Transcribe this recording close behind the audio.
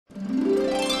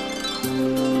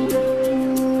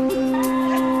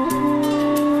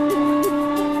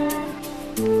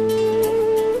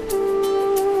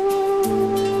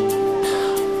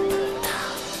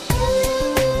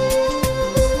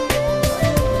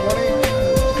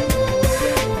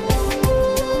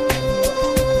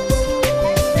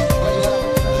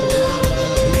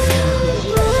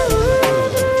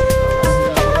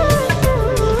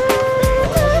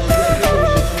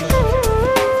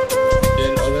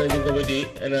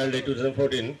NRL Day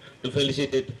 2014 to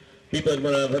felicitate P.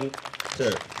 Padmanabhan,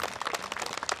 sir.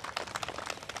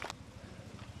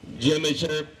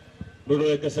 GMH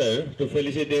Bruno sir to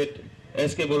felicitate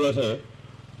SK Borla sir.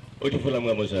 Otifulam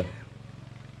Gamusa.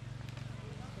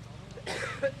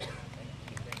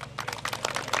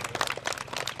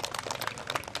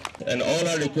 And all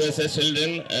our requested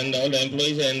children and all the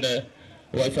employees and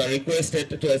wife are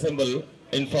requested to assemble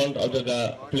in front of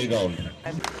the playground.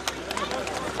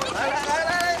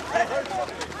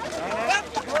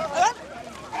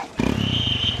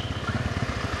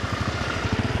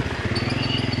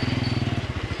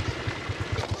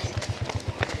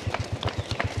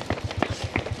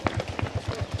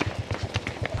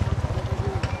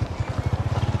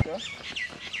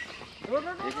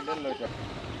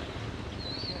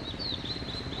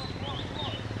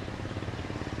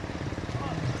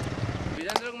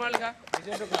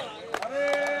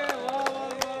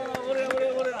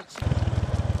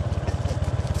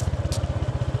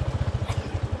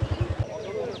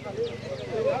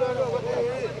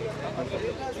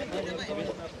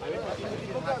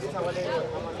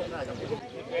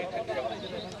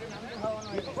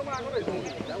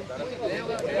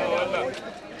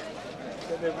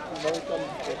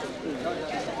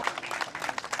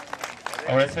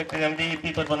 Our respected MD,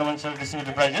 P. Padmanabhan sir, distribute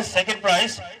the prizes. Second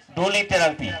prize, Doli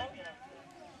Therapy.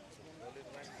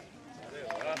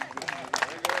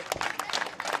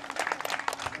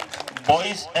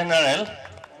 Boys NRL.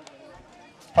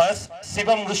 First,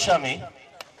 Shivam Goswami.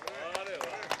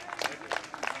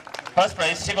 First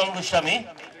prize, Shivam Goswami.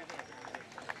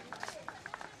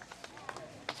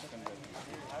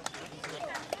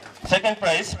 Second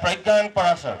prize, Pragyan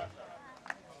Parasar.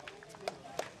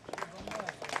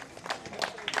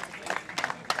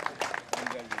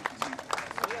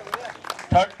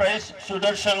 Third prize,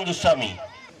 Sudarshan Goswami.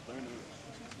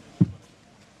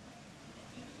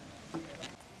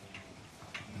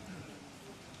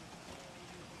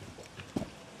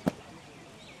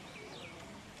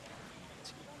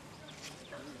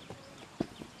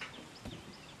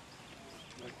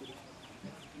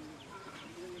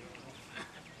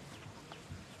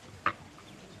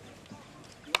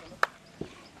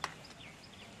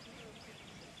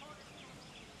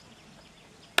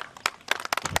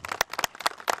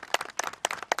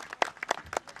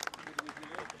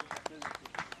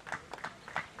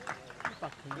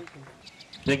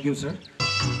 Thank you, sir.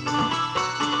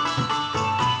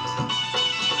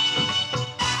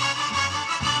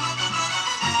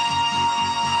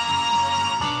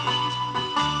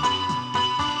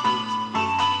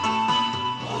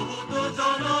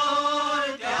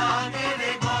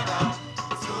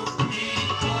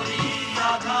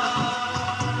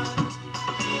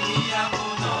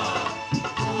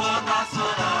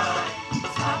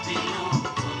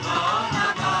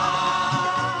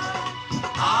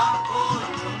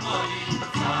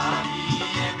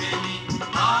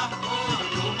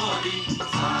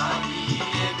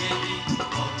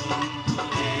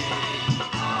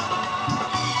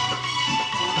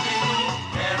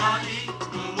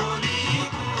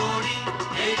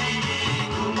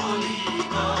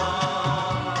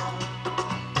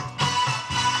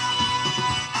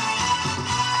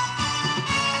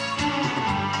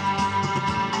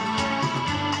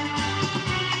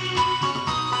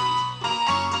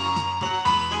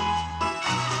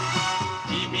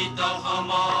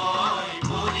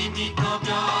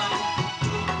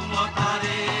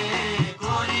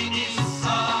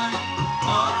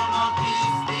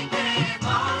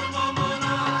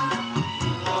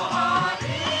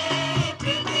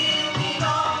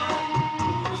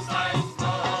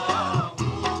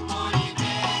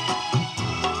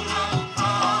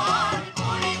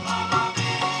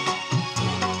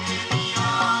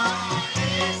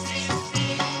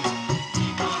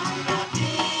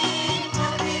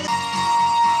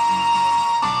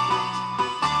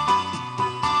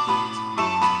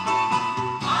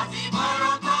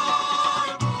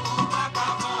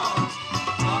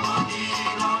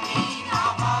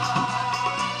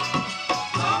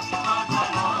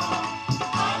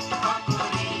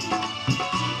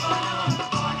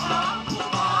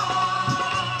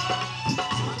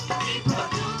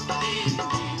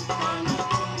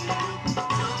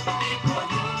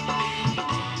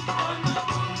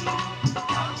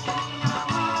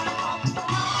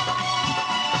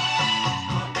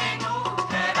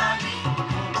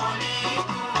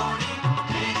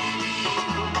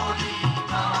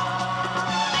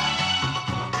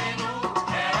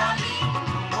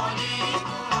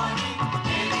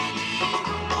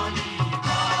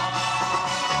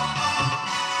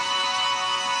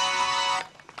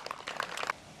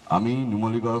 আমি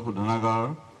নুমলীগড় শোধনাগাৰ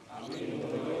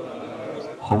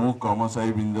সমূহ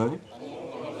কৰ্মচাৰীবৃন্দই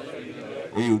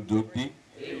এই উদ্যোগটি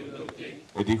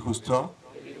এটি সুস্থ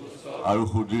আৰু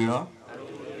সুদৃঢ়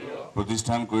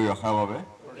প্ৰতিষ্ঠান কৰি ৰখাৰ বাবে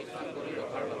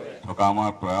থকা আমাৰ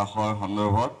প্ৰয়াসৰ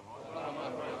সন্দৰ্ভত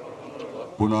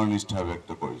পুনৰ নিষ্ঠা ব্যক্ত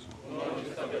কৰিছোঁ।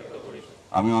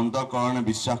 আমি অন্তঃকৰণে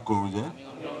বিশ্বাস কৰোঁ যে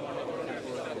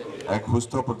এক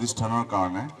সুস্থ প্ৰতিষ্ঠানৰ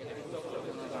কাৰণে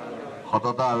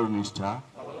সততা আৰু নিষ্ঠা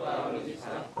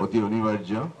অতি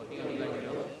অনিবাৰ্য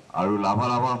আৰু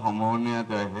লাভালাভৰ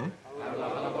সমন্বয়তেহে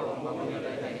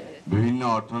বিভিন্ন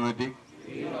অৰ্থনৈতিক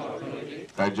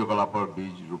কাৰ্যকলাপৰ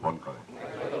বীজ ৰোপণ কৰে।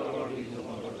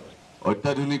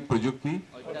 অত্যাধুনিক প্ৰযুক্তি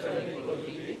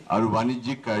আৰু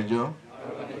বাণিজ্যিক কাৰ্য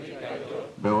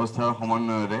ব্যৱস্থাৰ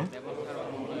সমন্বয়ৰে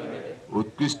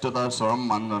উৎকৃষ্টতাৰ চৰম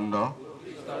মানদণ্ড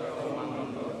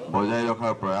বজাই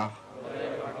ৰখাৰ প্ৰয়াস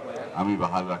আমি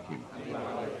বাহাল ৰাখিম।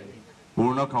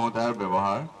 পূৰ্ণ ক্ষমতাৰ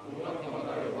ব্যৱহাৰ,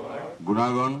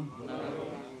 গুণাগুণ,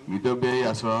 মিতব্যয়ী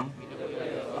আচৰণ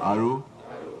আৰু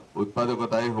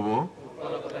উৎপাদকতাই হ'ব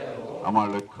আমাৰ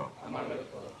লক্ষ্য।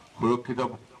 সুৰক্ষিত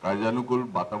কাৰ্যানুকূল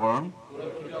বাতাবৰণ,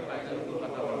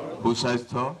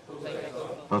 সুস্বাস্থ্য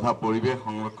তথা পৰিৱেশ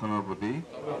সংৰক্ষণৰ প্ৰতি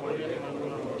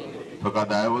থকা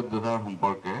দায়বদ্ধতাৰ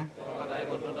সম্পৰ্কে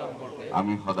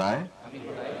আমি সদায়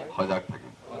সজাগ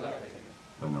থাকিম।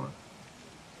 ধন্যবাদ।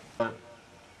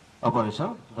 Operator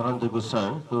Dharanjay sir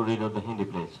to read out the Hindi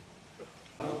pledge.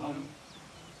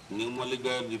 New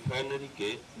मालीगढ़ refinery के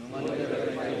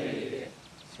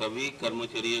सभी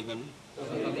कर्मचारीगण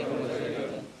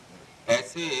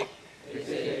ऐसे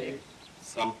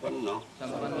संपन्न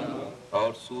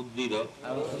और सुदृढ़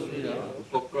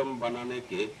उपक्रम बनाने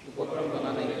के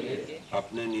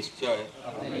अपने निश्चय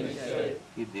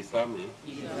की दिशा में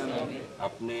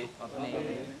अपने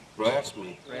प्रयास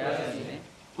में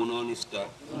पुनः निष्ठा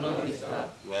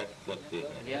व्यक्त करते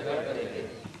हैं।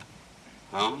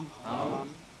 हम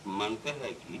मानते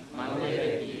हैं कि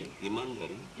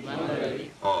ईमानदारी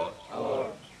और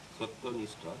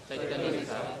सत्यनिष्ठा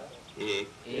एक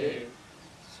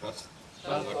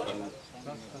संगठन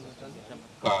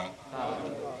का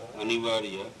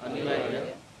अनिवार्य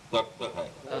तत्व है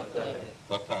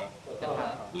तथा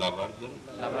लाभार्जन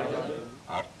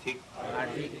आर्थिक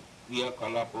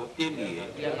क्रियाकलापों के लिए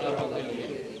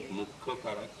मुख्य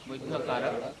कारक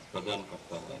प्रदान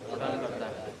करता है।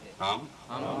 हम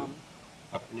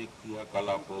अपने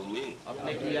क्रियाकलापों में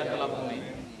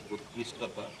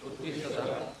उत्कृष्टता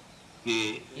के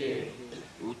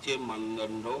ऊंचे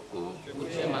मानदंडों को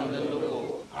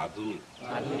आधुनिक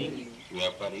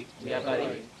व्यापारिक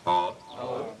और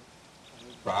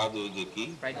प्रौद्योगिकी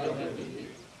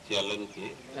चलन के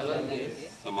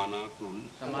समानाकुल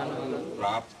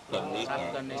प्राप्त करने का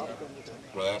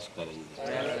प्रयास करेंगे।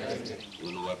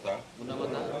 गुणवत्ता,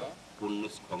 पूर्ण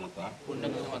क्षमता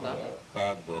का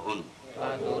दोहन,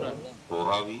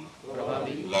 प्रभावी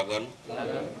लगन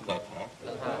तथा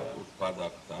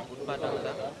उत्पादकता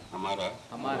हमारा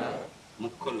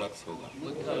मुख्य लक्ष्य होगा।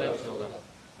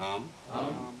 हम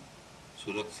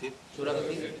सुरक्षित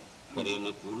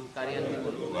कार्यानुकूल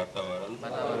वातावरण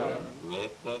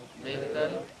बेहतर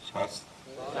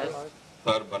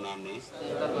स्वास्थ्य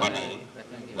बनाए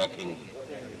रखेंगे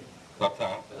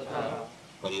तथा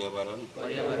पर्यावरण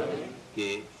के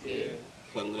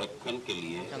संरक्षण के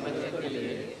लिए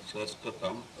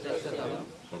श्रेष्ठतम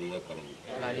कार्य करेंगे।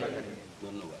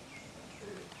 धन्यवाद।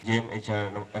 GMHR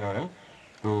NRL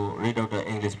to read out the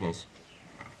English pledge.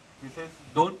 He says,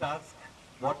 don't ask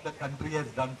what the country has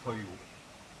done for you,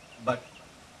 but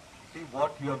see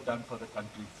what you have done for the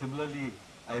country. Similarly,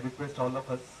 I request all of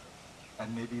us, and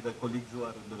maybe the colleagues who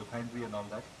are in the refinery and all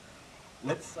that,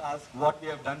 let's ask what we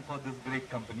have done for this great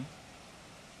company,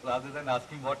 rather than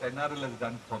asking what NRL has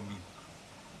done for me.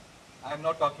 I am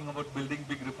not talking about building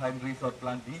big refineries or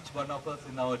plants. Each one of us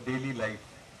in our daily life,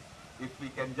 if we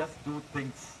can just do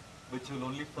things which will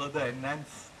only further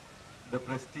enhance the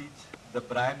prestige, the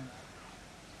brand,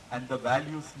 and the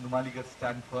values Numaligarh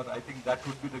stand for, I think that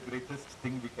would be the greatest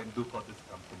thing we can do for this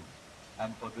company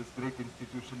and for this great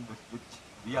institution with which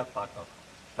we are part of.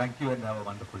 Thank you and have a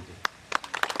wonderful day.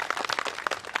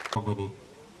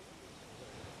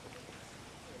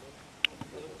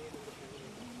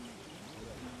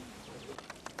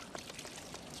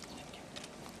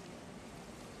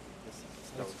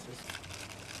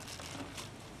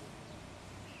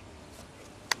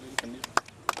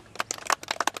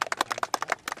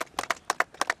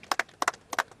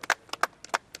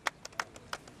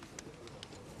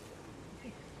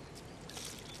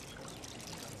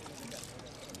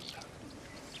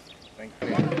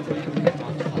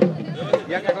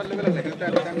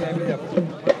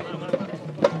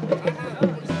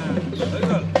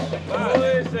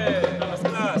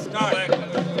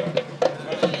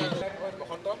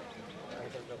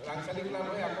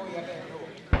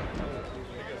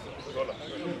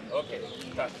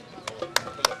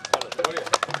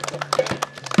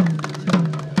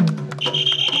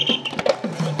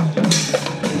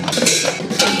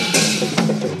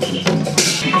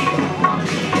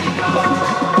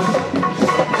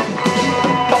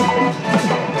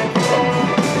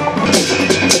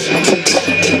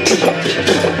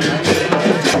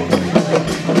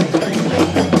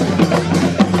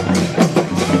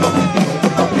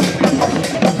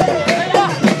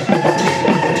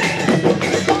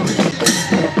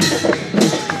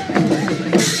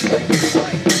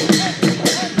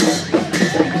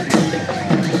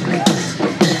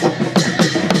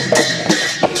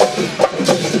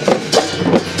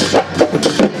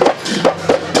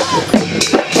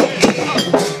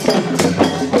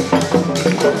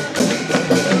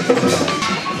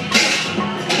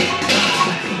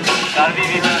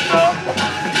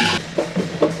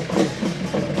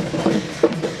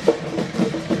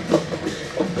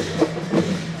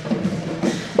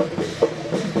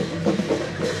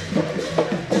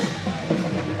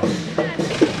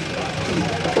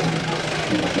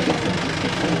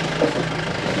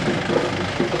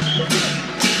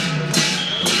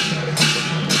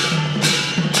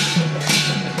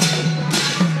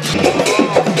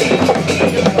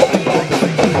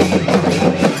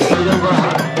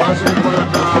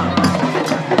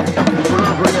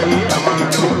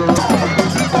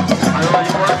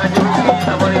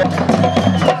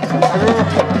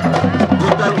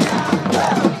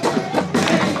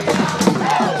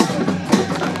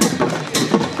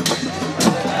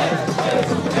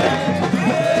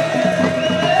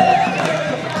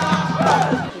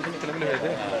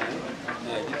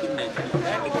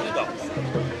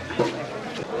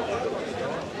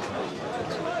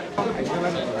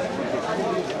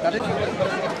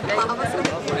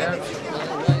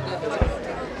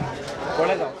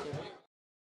 পড়ে যাও